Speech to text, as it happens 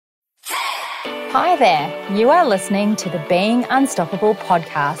Hi there, you are listening to the Being Unstoppable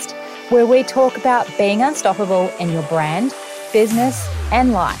podcast, where we talk about being unstoppable in your brand, business,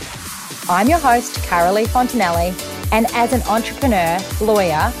 and life. I'm your host, Carolee Fontanelli, and as an entrepreneur,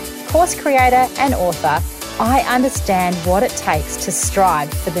 lawyer, course creator, and author, I understand what it takes to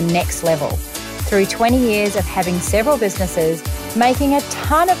strive for the next level. Through 20 years of having several businesses, making a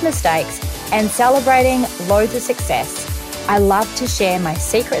ton of mistakes, and celebrating loads of success, I love to share my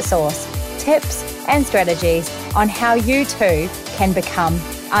secret sauce, tips, and strategies on how you too can become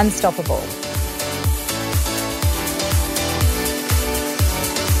unstoppable.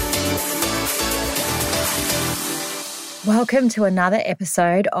 Welcome to another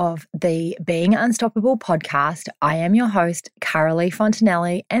episode of the Being Unstoppable podcast. I am your host, Carolee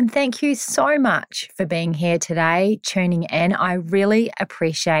Fontanelli, and thank you so much for being here today, tuning in. I really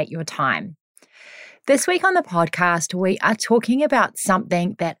appreciate your time. This week on the podcast, we are talking about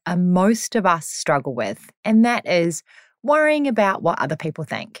something that most of us struggle with, and that is worrying about what other people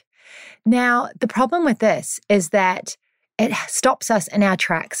think. Now, the problem with this is that it stops us in our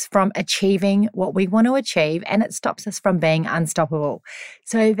tracks from achieving what we want to achieve, and it stops us from being unstoppable.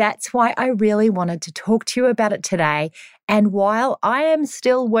 So that's why I really wanted to talk to you about it today. And while I am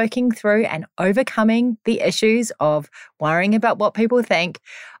still working through and overcoming the issues of worrying about what people think,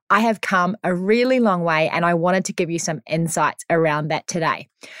 I have come a really long way, and I wanted to give you some insights around that today.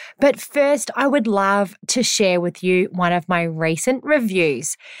 But first, I would love to share with you one of my recent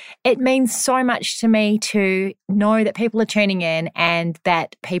reviews. It means so much to me to know that people are tuning in and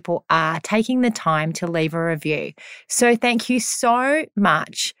that people are taking the time to leave a review. So thank you so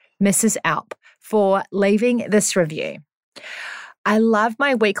much, Mrs. Alp, for leaving this review. I love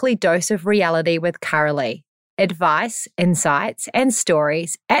my weekly dose of reality with Carolee. Advice, insights, and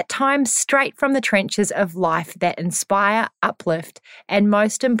stories, at times straight from the trenches of life that inspire, uplift, and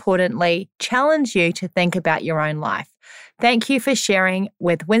most importantly, challenge you to think about your own life. Thank you for sharing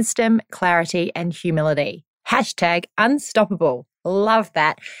with wisdom, clarity, and humility. #unstoppable. Love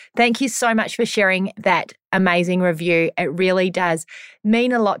that. Thank you so much for sharing that amazing review. It really does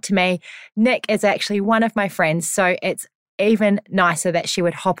mean a lot to me. Nick is actually one of my friends, so it's even nicer that she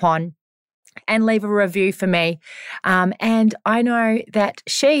would hop on and leave a review for me. And I know that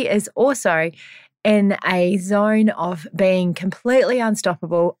she is also in a zone of being completely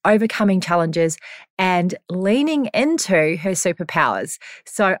unstoppable, overcoming challenges, and leaning into her superpowers.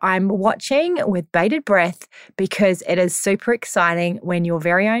 So I'm watching with bated breath because it is super exciting when your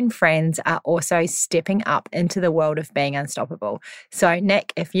very own friends are also stepping up into the world of being unstoppable. So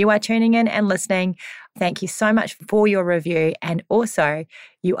Nick, if you are tuning in and listening, thank you so much for your review. And also,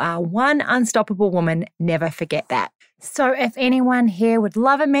 you are one unstoppable woman. Never forget that. So if anyone here would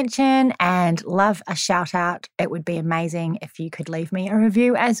love a mention and love a shout out, it would be amazing if you could leave me a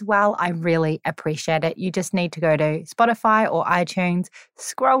review as well. I really appreciate it. You just need to go to Spotify or iTunes,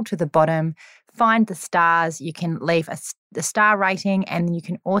 scroll to the bottom, find the stars. You can leave the star rating, and you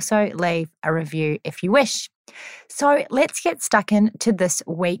can also leave a review if you wish. So let's get stuck into this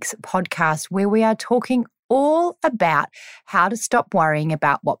week's podcast, where we are talking all about how to stop worrying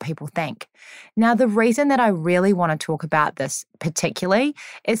about what people think. Now, the reason that I really want to talk about this particularly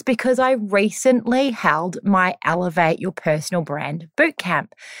is because I recently held my Elevate Your Personal Brand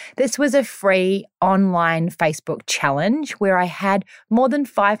Bootcamp. This was a free online Facebook challenge where I had more than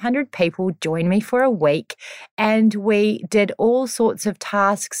 500 people join me for a week, and we did all sorts of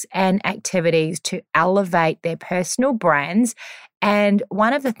tasks and activities to elevate their personal brands. And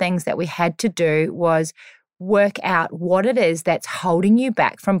one of the things that we had to do was work out what it is that's holding you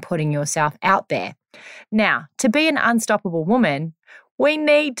back from putting yourself out there. Now, to be an unstoppable woman, we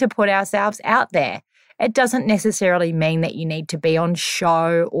need to put ourselves out there. It doesn't necessarily mean that you need to be on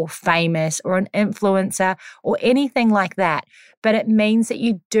show or famous or an influencer or anything like that, but it means that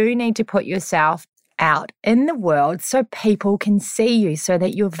you do need to put yourself out in the world so people can see you, so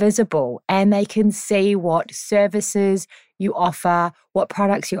that you're visible and they can see what services you offer, what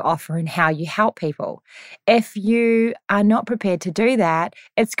products you offer, and how you help people. If you are not prepared to do that,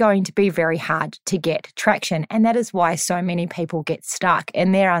 it's going to be very hard to get traction. And that is why so many people get stuck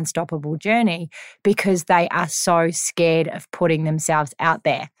in their unstoppable journey, because they are so scared of putting themselves out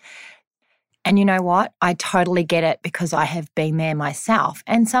there. And you know what? I totally get it, because I have been there myself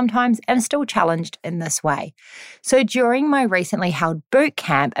and sometimes am still challenged in this way. So during my recently held boot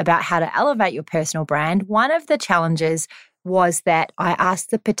camp about how to elevate your personal brand, one of the challenges was that I asked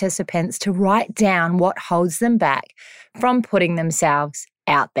the participants to write down what holds them back from putting themselves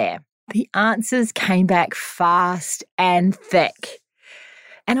out there. The answers came back fast and thick.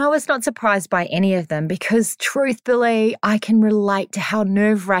 And I was not surprised by any of them because truthfully, I can relate to how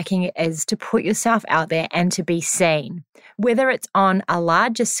nerve-wracking it is to put yourself out there and to be seen, whether it's on a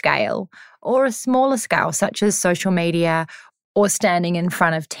larger scale or a smaller scale, such as social media or standing in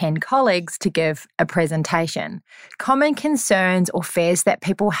front of 10 colleagues to give a presentation. Common concerns or fears that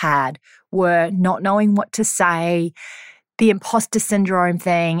people had were not knowing what to say, the imposter syndrome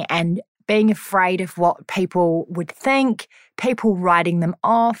thing, and being afraid of what people would think, people writing them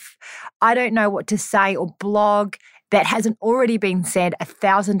off. I don't know what to say or blog that hasn't already been said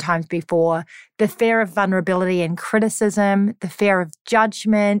 1,000 times before, the fear of vulnerability and criticism, the fear of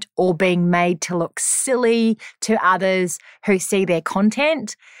judgment or being made to look silly to others who see their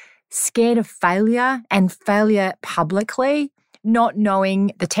content, scared of failure and failure publicly, not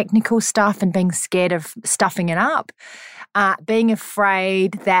knowing the technical stuff and being scared of stuffing it up, being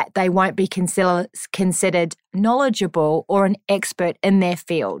afraid that they won't be considered knowledgeable or an expert in their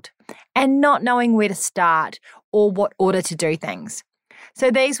field, and not knowing where to start or what order to do things.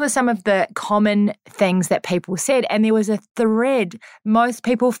 So these were some of the common things that people said, and there was a thread. Most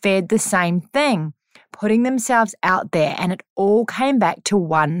people feared the same thing, putting themselves out there, and it all came back to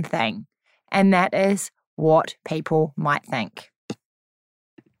one thing, and that is what people might think.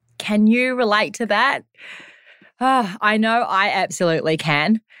 Can you relate to that? I know I absolutely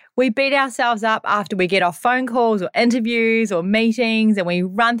can. We beat ourselves up after we get off phone calls or interviews or meetings, and we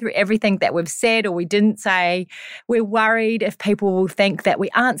run through everything that we've said or we didn't say. We're worried if people will think that we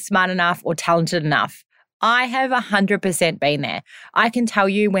aren't smart enough or talented enough. I have 100% been there. I can tell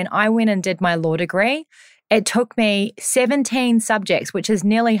you when I went and did my law degree, it took me 17 subjects, which is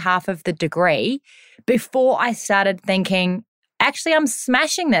nearly half of the degree, before I started thinking, actually, I'm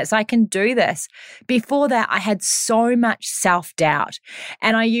smashing this. I can do this. Before that, I had so much self-doubt.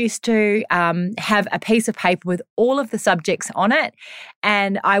 And I used to have a piece of paper with all of the subjects on it,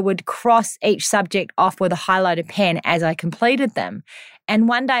 and I would cross each subject off with a highlighted pen as I completed them. And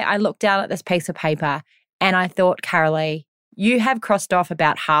one day I looked down at this piece of paper and I thought, Carolee, you have crossed off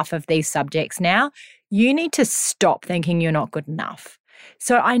about half of these subjects now. You need to stop thinking you're not good enough.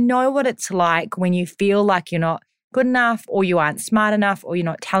 So I know what it's like when you feel like you're not good enough, or you aren't smart enough, or you're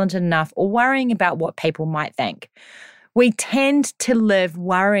not talented enough, or worrying about what people might think. We tend to live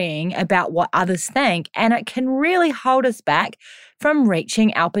worrying about what others think, and it can really hold us back from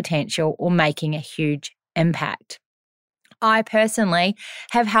reaching our potential or making a huge impact. I personally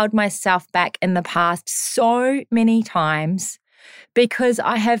have held myself back in the past so many times because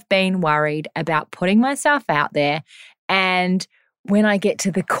I have been worried about putting myself out there, and when I get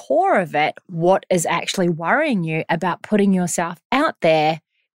to the core of it, what is actually worrying you about putting yourself out there,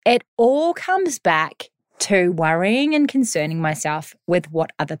 it all comes back to worrying and concerning myself with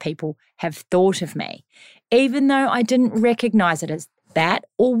what other people have thought of me, even though I didn't recognize it as that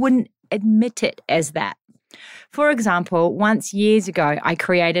or wouldn't admit it as that. For example, once years ago, I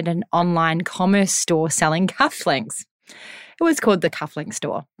created an online commerce store selling cufflinks. It was called the Cufflink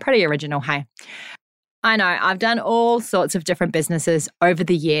Store. Pretty original, hey? I know, I've done all sorts of different businesses over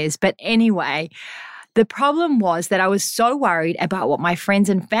the years, but anyway, the problem was that I was so worried about what my friends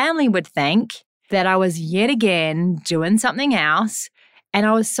and family would think that I was yet again doing something else, and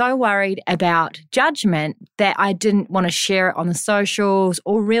I was so worried about judgment that I didn't want to share it on the socials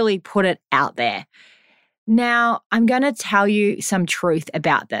or really put it out there. Now, I'm going to tell you some truth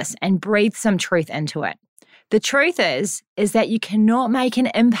about this and breathe some truth into it. The truth is that you cannot make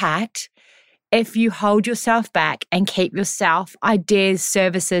an impact if you hold yourself back and keep yourself, ideas,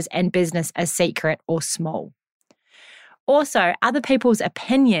 services, and business a secret or small. Also, other people's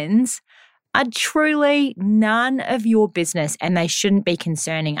opinions are truly none of your business, and they shouldn't be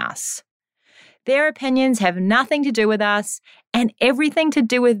concerning us. Their opinions have nothing to do with us and everything to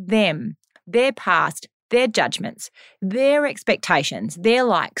do with them, their past, their judgments, their expectations, their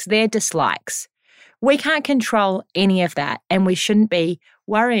likes, their dislikes. We can't control any of that, and we shouldn't be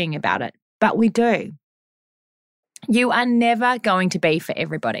worrying about it. But we do. You are never going to be for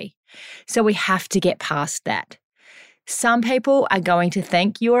everybody. So we have to get past that. Some people are going to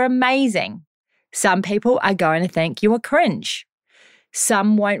think you are amazing. Some people are going to think you are cringe.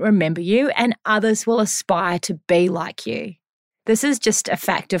 Some won't remember you, and others will aspire to be like you. This is just a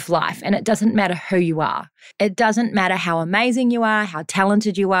fact of life, and it doesn't matter who you are. It doesn't matter how amazing you are, how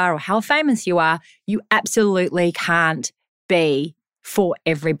talented you are, or how famous you are. You absolutely can't be for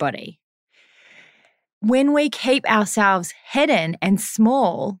everybody. When we keep ourselves hidden and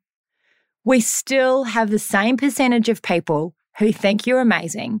small, we still have the same percentage of people who think you're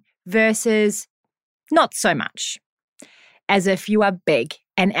amazing versus not so much, as if you are big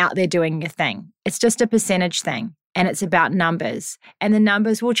and out there doing your thing. It's just a percentage thing. and it's about numbers, and the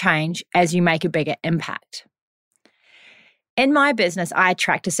numbers will change as you make a bigger impact. In my business, I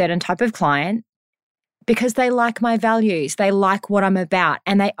attract a certain type of client because they like my values, they like what I'm about,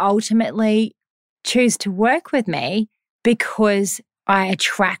 and they ultimately choose to work with me because I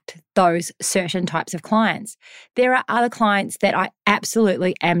attract those certain types of clients. There are other clients that I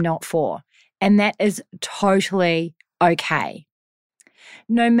absolutely am not for, and that is totally okay.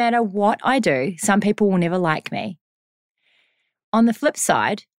 No matter what I do, some people will never like me. On the flip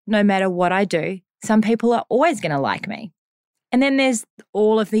side, no matter what I do, some people are always going to like me. And then there's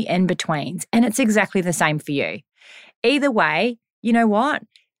all of the in-betweens, and it's exactly the same for you. Either way, you know what?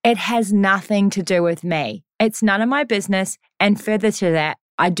 It has nothing to do with me. It's none of my business, and further to that,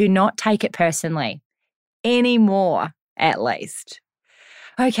 I do not take it personally. Anymore, at least.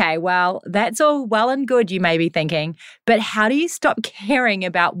 Okay, well, that's all well and good, you may be thinking, but how do you stop caring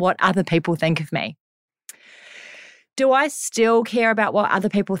about what other people think of me? Do I still care about what other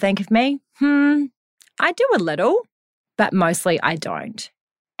people think of me? I do a little, but mostly I don't.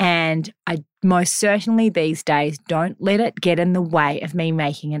 And I most certainly these days don't let it get in the way of me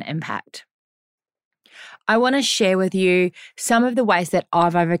making an impact. I want to share with you some of the ways that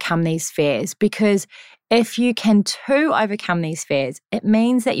I've overcome these fears, because if you can too overcome these fears, it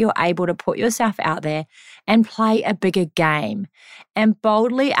means that you're able to put yourself out there and play a bigger game and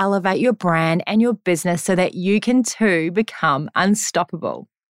boldly elevate your brand and your business so that you can too become unstoppable.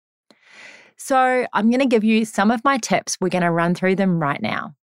 So I'm going to give you some of my tips. We're going to run through them right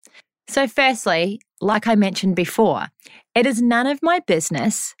now. So firstly, like I mentioned before, it is none of my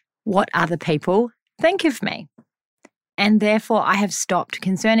business what other people think of me. And therefore, I have stopped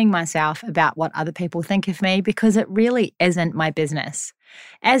concerning myself about what other people think of me because it really isn't my business.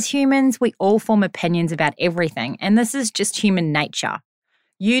 As humans, we all form opinions about everything, and this is just human nature.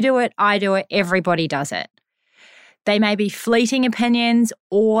 You do it, I do it, everybody does it. They may be fleeting opinions,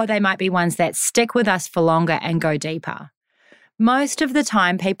 or they might be ones that stick with us for longer and go deeper. Most of the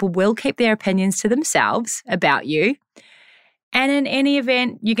time, people will keep their opinions to themselves about you, and in any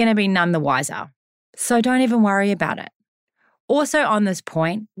event, you're going to be none the wiser. So don't even worry about it. Also on this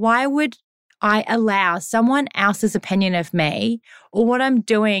point, why would I allow someone else's opinion of me or what I'm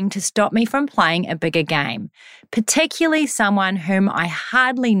doing to stop me from playing a bigger game, particularly someone whom I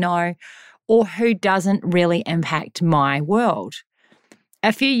hardly know or who doesn't really impact my world?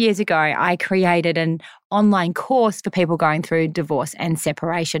 A few years ago, I created an online course for people going through divorce and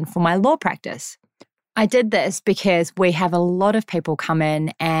separation for my law practice. I did this because we have a lot of people come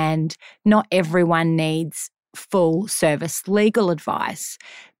in and not everyone needs full service legal advice,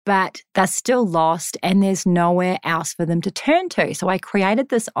 but they're still lost and there's nowhere else for them to turn to. So I created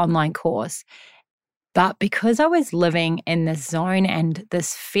this online course. But because I was living in this zone and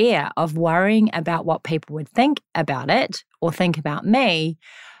this fear of worrying about what people would think about it or think about me,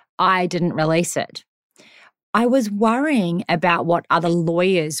 I didn't release it. I was worrying about what other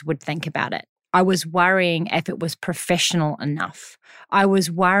lawyers would think about it. I was worrying if it was professional enough. I was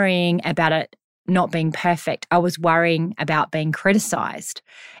worrying about it not being perfect. I was worrying about being criticized.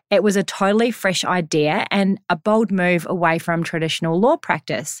 It was a totally fresh idea and a bold move away from traditional law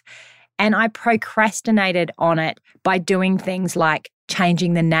practice. And I procrastinated on it by doing things like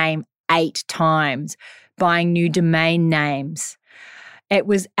changing the name 8 times, buying new domain names. It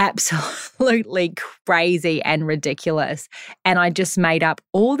was absolutely crazy and ridiculous. And I just made up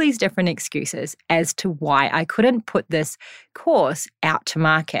all these different excuses as to why I couldn't put this course out to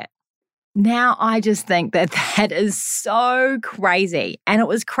market. Now I just think that that is so crazy. And it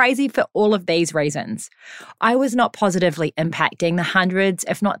was crazy for all of these reasons. I was not positively impacting the hundreds,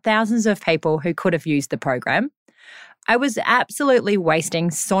 if not thousands of people who could have used the program. I was absolutely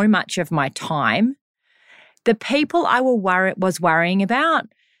wasting so much of my time. The people I was worrying about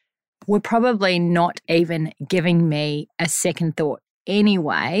were probably not even giving me a second thought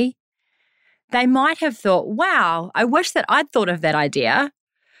anyway. They might have thought, wow, I wish that I'd thought of that idea.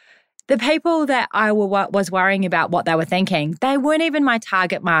 The people that I was worrying about what they were thinking, they weren't even my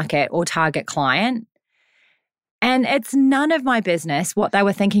target market or target client. And it's none of my business what they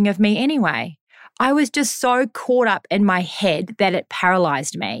were thinking of me anyway. I was just so caught up in my head that it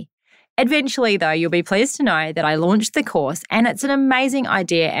paralyzed me. Eventually, though, you'll be pleased to know that I launched the course and it's an amazing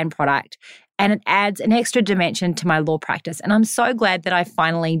idea and product. And it adds an extra dimension to my law practice. And I'm so glad that I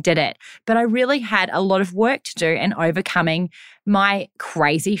finally did it. But I really had a lot of work to do in overcoming my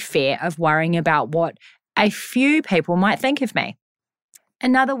crazy fear of worrying about what a few people might think of me.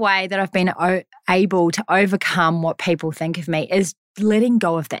 Another way that I've been able to overcome what people think of me is letting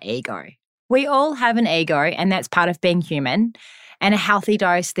go of the ego. We all have an ego, and that's part of being human. And a healthy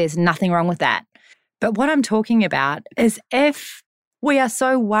dose, there's nothing wrong with that. But what I'm talking about is if we are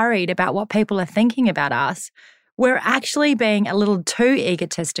so worried about what people are thinking about us, we're actually being a little too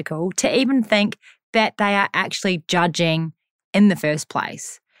egotistical to even think that they are actually judging in the first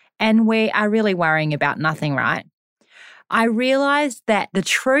place. And we are really worrying about nothing, right? I realized that the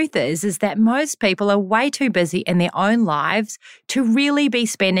truth is that most people are way too busy in their own lives to really be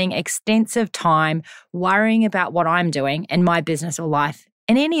spending extensive time worrying about what I'm doing in my business or life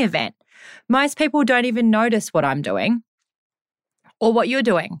in any event. Most people don't even notice what I'm doing or what you're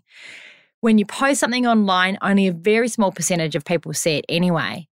doing. When you post something online, only a very small percentage of people see it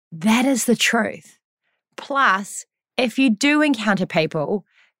anyway. That is the truth. Plus, if you do encounter people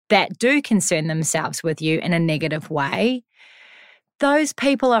that do concern themselves with you in a negative way, those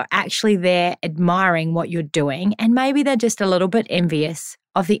people are actually there admiring what you're doing, and maybe they're just a little bit envious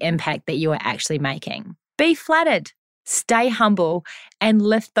of the impact that you are actually making. Be flattered, stay humble, and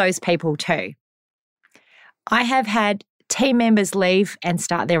lift those people too. I have had team members leave and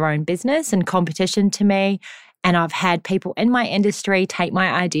start their own business in competition to me, and I've had people in my industry take my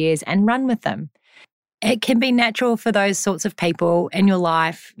ideas and run with them. It can be natural for those sorts of people in your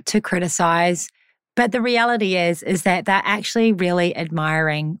life to criticize, but the reality is that they're actually really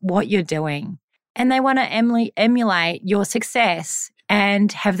admiring what you're doing, and they want to emulate your success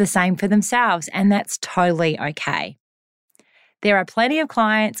and have the same for themselves, and that's totally okay. There are plenty of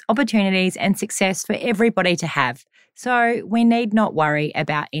clients, opportunities, and success for everybody to have, so we need not worry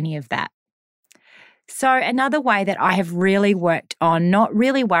about any of that. So another way that I have really worked on not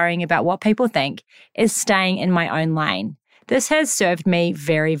really worrying about what people think is staying in my own lane. This has served me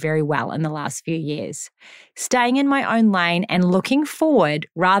very, very well in the last few years. Staying in my own lane and looking forward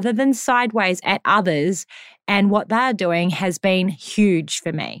rather than sideways at others and what they're doing has been huge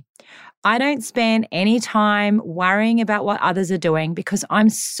for me. I don't spend any time worrying about what others are doing because I'm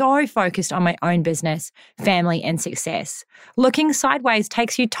so focused on my own business, family, and success. Looking sideways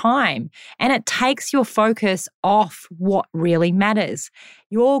takes you time, and it takes your focus off what really matters,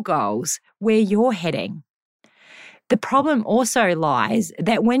 your goals, where you're heading. The problem also lies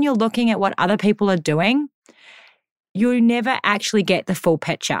that when you're looking at what other people are doing, you never actually get the full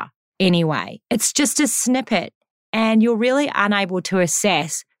picture anyway. It's just a snippet, and you're really unable to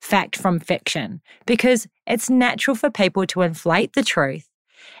assess fact from fiction because it's natural for people to inflate the truth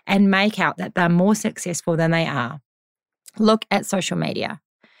and make out that they're more successful than they are. Look at social media.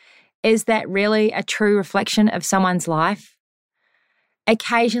 Is that really a true reflection of someone's life?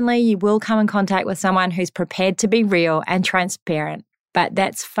 Occasionally, you will come in contact with someone who's prepared to be real and transparent, but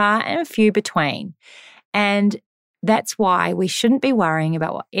that's far and few between. And that's why we shouldn't be worrying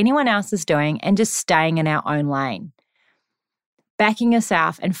about what anyone else is doing and just staying in our own lane. Backing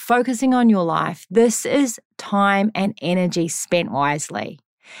yourself and focusing on your life, this is time and energy spent wisely.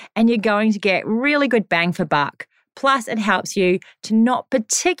 And you're going to get really good bang for buck. Plus, it helps you to not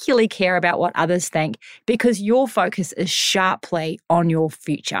particularly care about what others think because your focus is sharply on your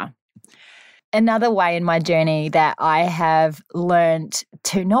future. Another way in my journey that I have learned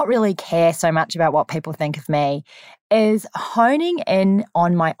to not really care so much about what people think of me is honing in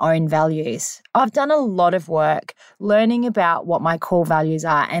on my own values. I've done a lot of work learning about what my core values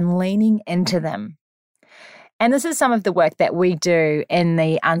are and leaning into them. And this is some of the work that we do in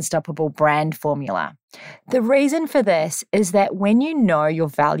the Unstoppable Brand Formula. The reason for this is that when you know your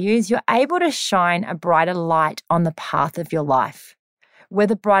values, you're able to shine a brighter light on the path of your life.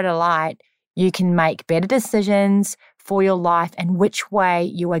 With a brighter light, you can make better decisions for your life, and which way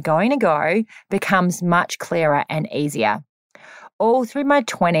you are going to go becomes much clearer and easier. All through my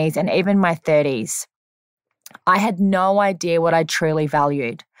 20s and even my 30s, I had no idea what I truly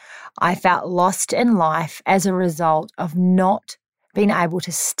valued. I felt lost in life as a result of not being able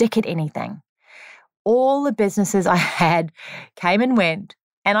to stick at anything. All the businesses I had came and went,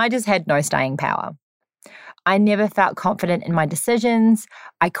 and I just had no staying power. I never felt confident in my decisions.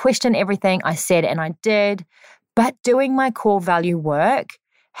 I questioned everything I said and I did. But doing my core value work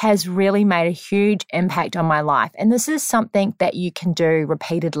has really made a huge impact on my life. And this is something that you can do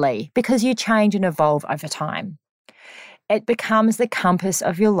repeatedly because you change and evolve over time. It becomes the compass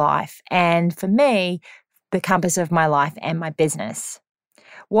of your life. And for me, the compass of my life and my business.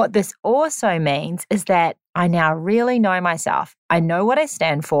 What this also means is that I now really know myself. I know what I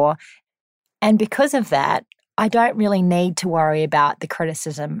stand for. And because of that, I don't really need to worry about the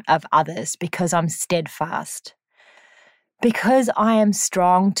criticism of others because I'm steadfast. Because I am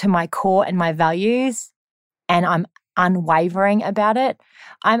strong to my core and my values, and I'm unwavering about it,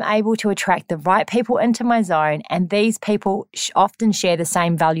 I'm able to attract the right people into my zone, and these people often share the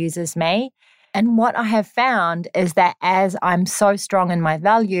same values as me, And what I have found is that as I'm so strong in my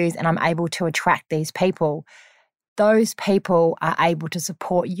values and I'm able to attract these people, those people are able to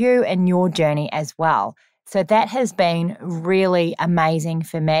support you in your journey as well. So that has been really amazing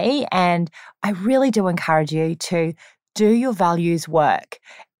for me. And I really do encourage you to do your values work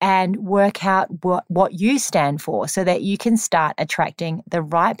and work out what you stand for so that you can start attracting the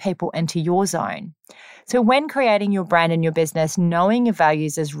right people into your zone. So when creating your brand and your business, knowing your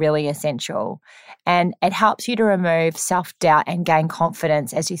values is really essential. And it helps you to remove self-doubt and gain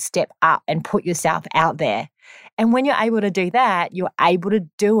confidence as you step up and put yourself out there. And when you're able to do that, you're able to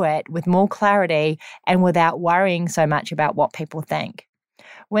do it with more clarity and without worrying so much about what people think.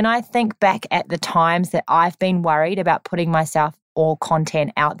 When I think back at the times that I've been worried about putting myself or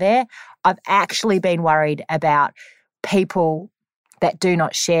content out there, I've actually been worried about people that do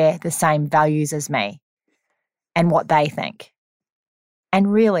not share the same values as me and what they think.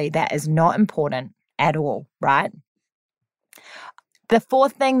 And really, that is not important at all, right? The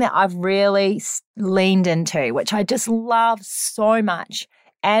fourth thing that I've really leaned into, which I just love so much,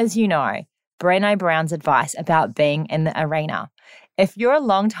 as you know, Brené Brown's advice about being in the arena. If you're a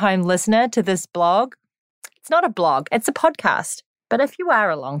long-time listener to this blog, it's not a blog, it's a podcast. But if you are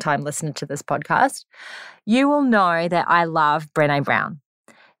a long-time listener to this podcast, you will know that I love Brené Brown.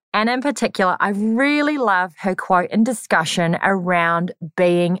 And in particular, I really love her quote and discussion around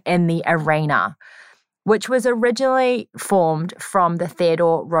being in the arena, which was originally formed from the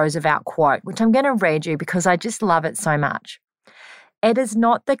Theodore Roosevelt quote, which I'm going to read you because I just love it so much. It is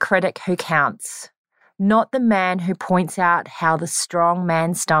not the critic who counts, not the man who points out how the strong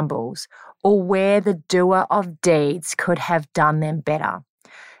man stumbles or where the doer of deeds could have done them better.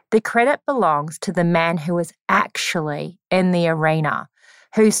 The credit belongs to the man who is actually in the arena,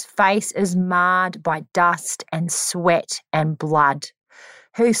 whose face is marred by dust and sweat and blood,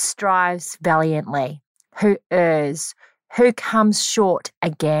 who strives valiantly, who errs, who comes short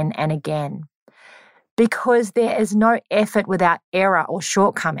again and again. Because there is no effort without error or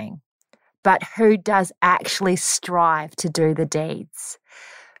shortcoming, but who does actually strive to do the deeds?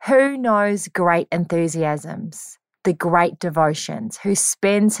 Who knows great enthusiasms, the great devotions, who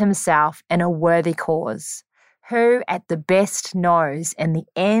spends himself in a worthy cause, who at the best knows in the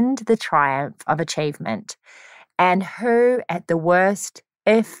end the triumph of achievement, and who at the worst,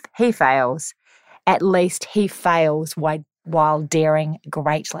 if he fails, at least he fails while daring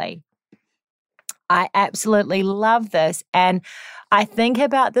greatly. I absolutely love this. And I think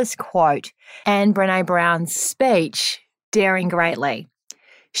about this quote and Brené Brown's speech, Daring Greatly.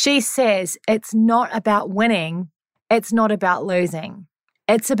 She says, it's not about winning. It's not about losing.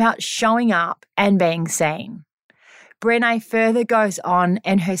 It's about showing up and being seen. Brené further goes on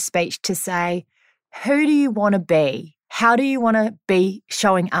in her speech to say, who do you want to be? How do you want to be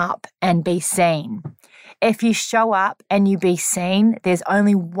showing up and be seen? If you show up and you be seen, there's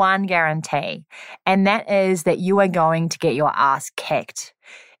only one guarantee, and that is that you are going to get your ass kicked.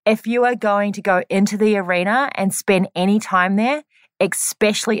 If you are going to go into the arena and spend any time there,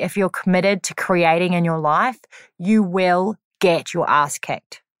 especially if you're committed to creating in your life, you will get your ass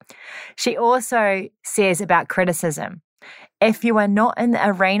kicked. She also says about criticism, if you are not in the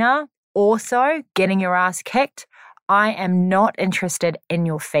arena also getting your ass kicked, I am not interested in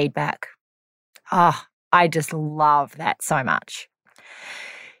your feedback. I just love that so much.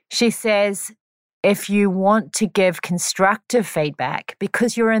 She says, if you want to give constructive feedback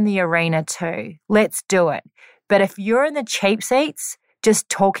because you're in the arena too, let's do it. But if you're in the cheap seats, just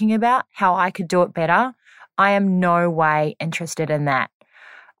talking about how I could do it better, I am no way interested in that.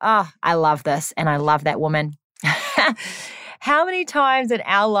 I love this and I love that woman. How many times in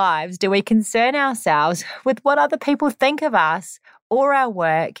our lives do we concern ourselves with what other people think of us or our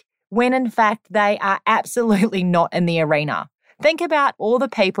work when in fact they are absolutely not in the arena? Think about all the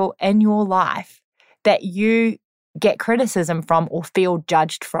people in your life that you get criticism from or feel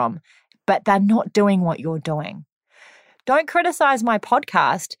judged from, but they're not doing what you're doing. Don't criticize my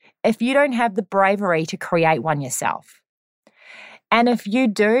podcast if you don't have the bravery to create one yourself. And if you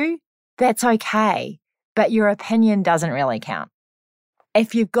do, that's okay, but your opinion doesn't really count.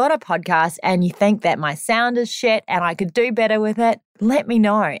 If you've got a podcast and you think that my sound is shit and I could do better with it, let me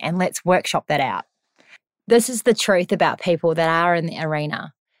know and let's workshop that out. This is the truth about people that are in the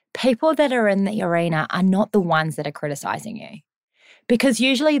arena. People that are in the arena are not the ones that are criticizing you. Because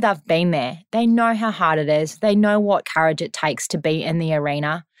usually they've been there. They know how hard it is. They know what courage it takes to be in the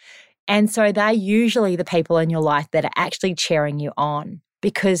arena. And so they're usually the people in your life that are actually cheering you on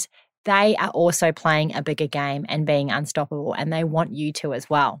because they are also playing a bigger game and being unstoppable, and they want you to as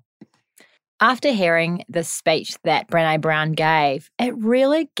well. After hearing the speech that Brené Brown gave, it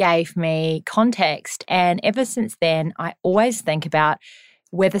really gave me context. And ever since then, I always think about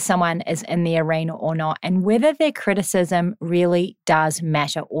whether someone is in the arena or not and whether their criticism really does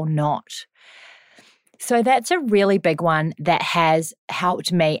matter or not. So that's a really big one that has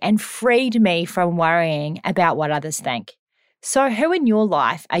helped me and freed me from worrying about what others think. So who in your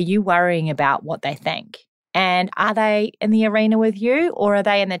life are you worrying about what they think? And are they in the arena with you or are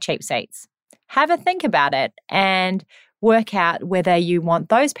they in the cheap seats? Have a think about it and work out whether you want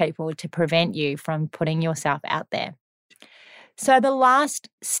those people to prevent you from putting yourself out there. So the last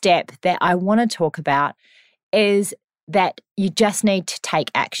step that I want to talk about is that you just need to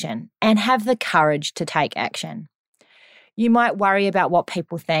take action and have the courage to take action. You might worry about what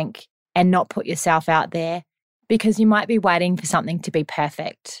people think and not put yourself out there because you might be waiting for something to be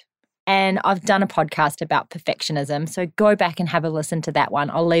perfect. And I've done a podcast about perfectionism, so go back and have a listen to that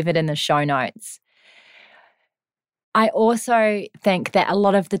one. I'll leave it in the show notes. I also think that a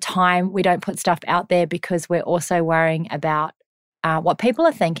lot of the time we don't put stuff out there because we're also worrying about what people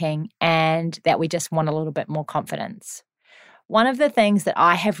are thinking and that we just want a little bit more confidence. One of the things that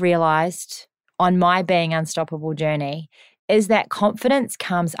I have realized on my Being Unstoppable journey is that confidence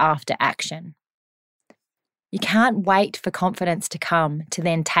comes after action. You can't wait for confidence to come to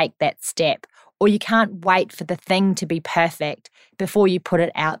then take that step, or you can't wait for the thing to be perfect before you put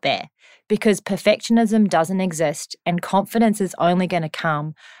it out there, because perfectionism doesn't exist and confidence is only going to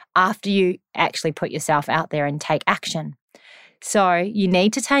come after you actually put yourself out there and take action. So you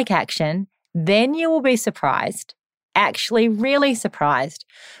need to take action, then you will be surprised, actually really surprised,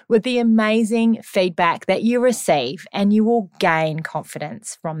 with the amazing feedback that you receive, and you will gain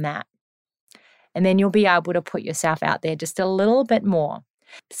confidence from that. And then you'll be able to put yourself out there just a little bit more.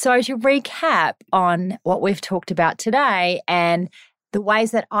 So to recap on what we've talked about today and the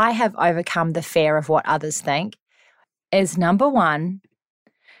ways that I have overcome the fear of what others think is, number one,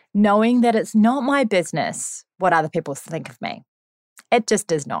 knowing that it's not my business what other people think of me. It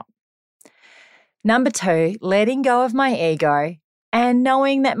just is not. Number two, letting go of my ego and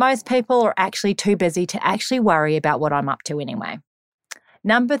knowing that most people are actually too busy to actually worry about what I'm up to anyway.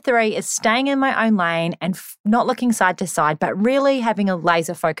 Number three is staying in my own lane and not looking side to side, but really having a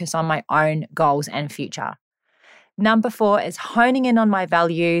laser focus on my own goals and future. Number four is honing in on my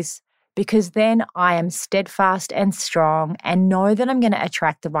values, because then I am steadfast and strong and know that I'm going to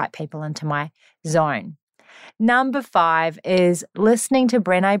attract the right people into my zone. Number five is listening to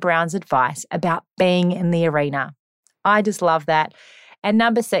Brené Brown's advice about being in the arena. I just love that. And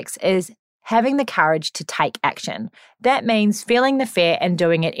number six is having the courage to take action. That means feeling the fear and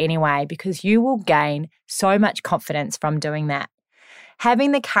doing it anyway, because you will gain so much confidence from doing that.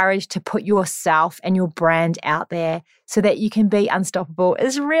 Having the courage to put yourself and your brand out there so that you can be unstoppable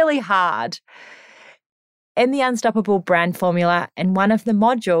is really hard. In the Unstoppable Brand Formula, in one of the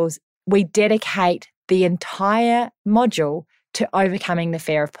modules, we dedicate the entire module to overcoming the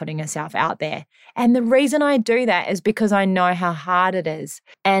fear of putting yourself out there. And the reason I do that is because I know how hard it is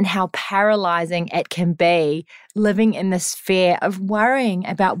and how paralyzing it can be living in this fear of worrying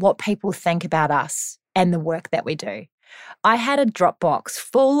about what people think about us and the work that we do. I had a Dropbox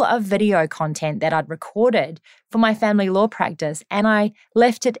full of video content that I'd recorded for my family law practice, and I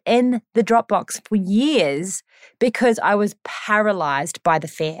left it in the Dropbox for years because I was paralyzed by the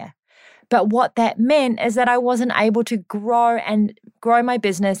fear. But what that meant is that I wasn't able to grow my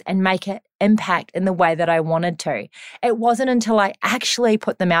business and make it impact in the way that I wanted to. It wasn't until I actually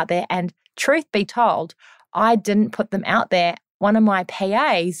put them out there, and truth be told, I didn't put them out there. One of my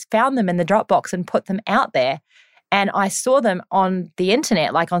PAs found them in the Dropbox and put them out there. And I saw them on the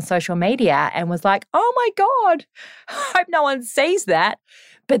internet, like on social media, and was like, oh my God, I hope no one sees that.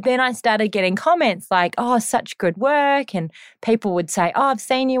 But then I started getting comments like, oh, such good work. And people would say, oh, I've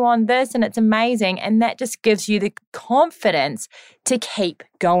seen you on this and it's amazing. And that just gives you the confidence to keep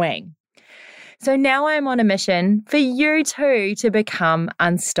going. So now I'm on a mission for you too to become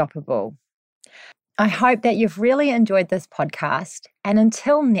unstoppable. I hope that you've really enjoyed this podcast. And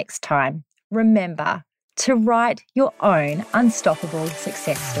until next time, remember to write your own unstoppable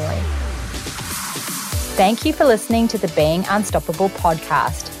success story. Thank you for listening to the Being Unstoppable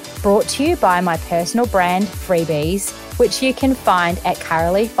podcast, brought to you by my personal brand, Freebies, which you can find at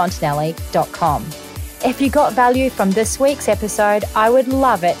caroleefontanelli.com. If you got value from this week's episode, I would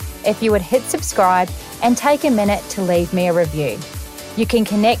love it if you would hit subscribe and take a minute to leave me a review. You can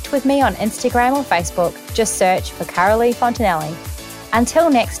connect with me on Instagram or Facebook. Just search for Carolee Fontanelli. Until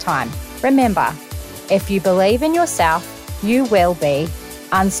next time, remember, if you believe in yourself, you will be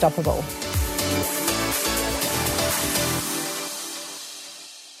unstoppable.